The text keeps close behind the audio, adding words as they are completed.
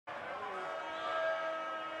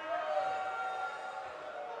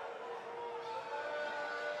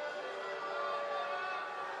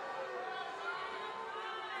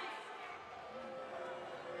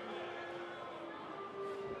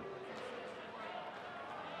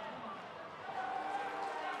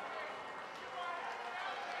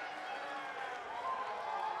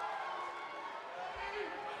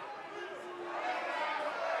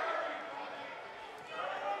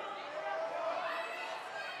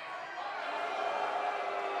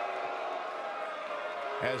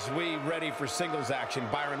As we ready for singles action,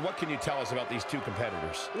 Byron, what can you tell us about these two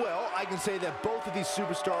competitors? Well, I can say that both of these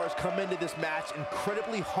superstars come into this match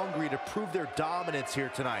incredibly hungry to prove their dominance here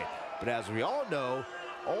tonight. But as we all know,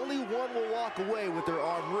 only one will walk away with their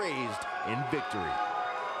arm raised in victory.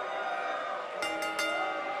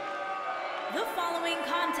 The following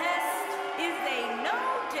contest is a no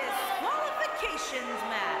disqualifications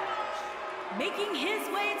match. Making his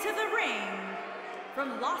way to the ring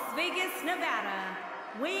from Las Vegas, Nevada,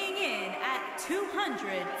 weighing in at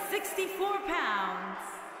 264 pounds,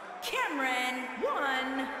 Karrion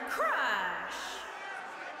Kross.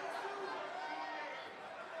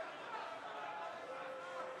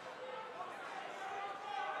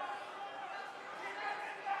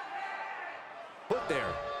 Put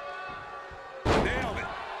there. Nailed it.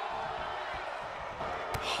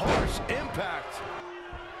 Harsh impact.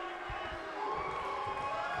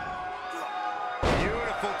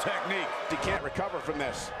 Beautiful technique. He can't recover from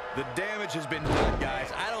this. The damage has been done,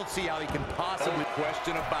 guys. I don't see how he can possibly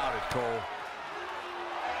question about it, Cole.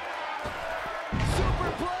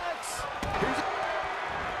 Superplex.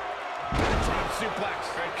 Drop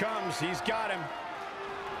suplex. Here it comes. He's got him.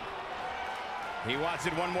 He wants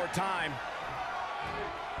it one more time.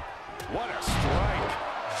 What a strike.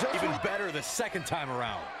 Even better the second time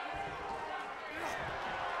around.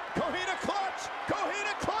 Kohina clutch.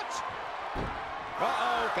 Kohina clutch.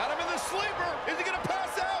 Uh-oh, got him in the sleeper. Is he going to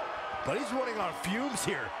pass out? But he's running on fumes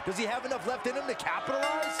here. Does he have enough left in him to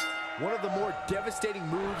capitalize? One of the more devastating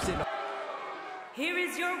moves in... Here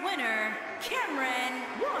is your winner, Karrion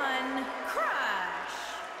Kross.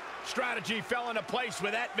 Strategy fell into place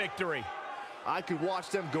with that victory. I could watch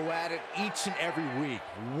them go at it each and every week.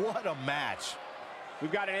 What a match.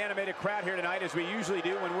 We've got an animated crowd here tonight, as we usually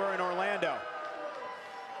do when we're in Orlando.